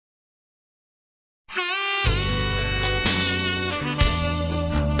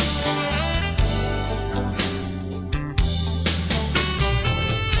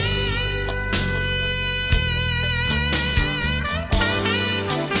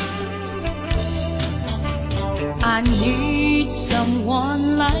I need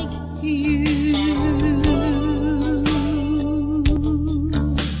someone like you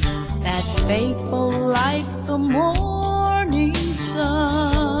that's faithful like the morning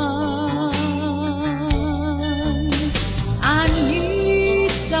sun. I need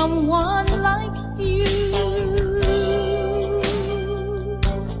someone like you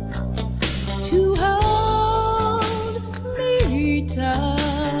to hold me tight.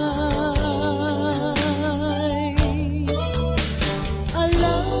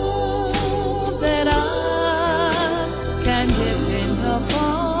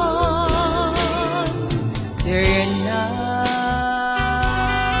 Day and night,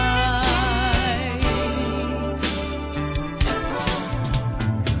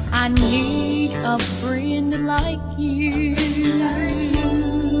 I need a friend like you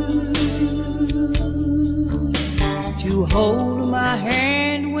to hold my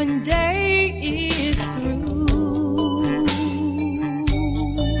hand when day is through,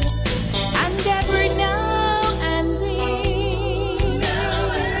 and every now and then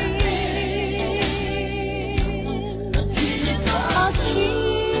a kiss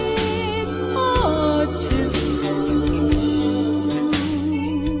or two,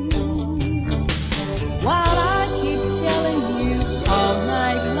 while I keep telling you all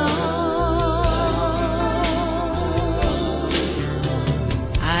night long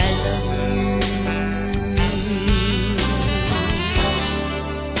I love you.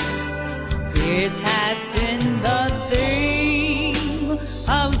 This has been the theme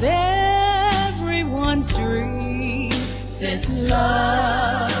of everyone's dream since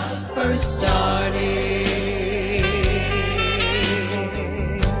love first started.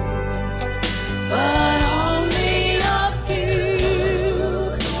 But only a few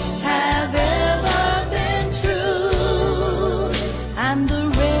have ever been true, and the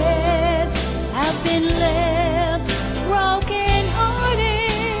rest have been left broken hearted.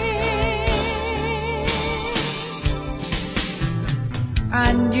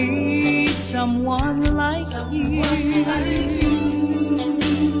 I need someone like you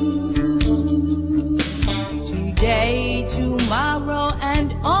today, tomorrow,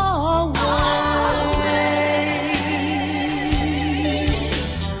 and always.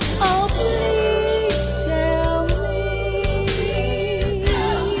 Oh, please tell me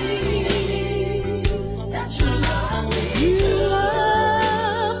that you love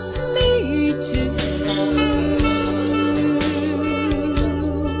me too.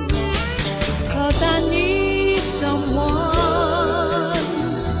 'Cause I need someone,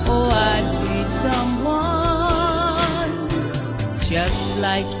 oh, I need someone just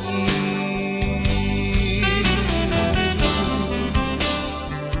like you.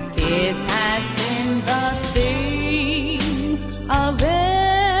 This has been the theme of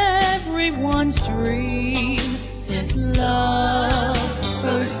everyone's dream since love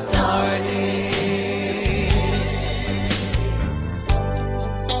first started.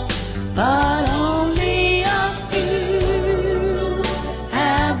 But only a few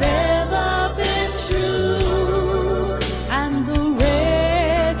have ever been true, and the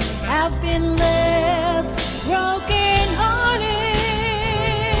rest have been left broken hearted.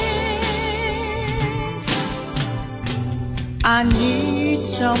 I need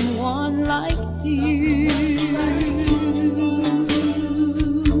someone like you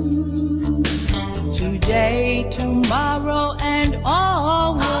today, tomorrow, and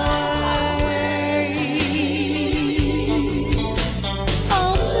always.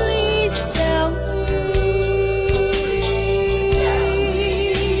 Oh, please tell me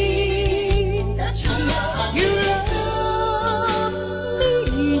that you love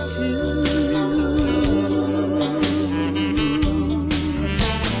me too.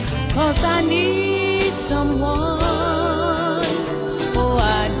 'Cause I need someone, oh,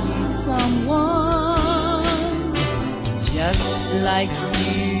 I need someone just like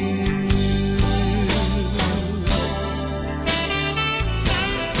you.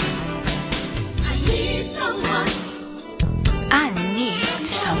 I need someone. I need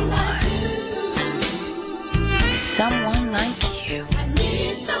someone. Someone like you. I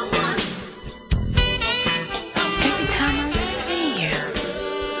need someone. Every time I see you,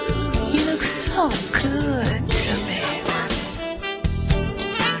 you look so good to me.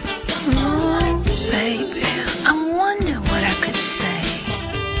 Oh, baby, I wonder what I could say,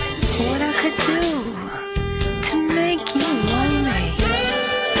 what I could do to make you love me.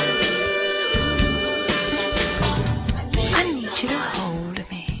 I need you to hold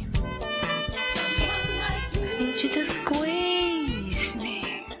me. I need you to squeeze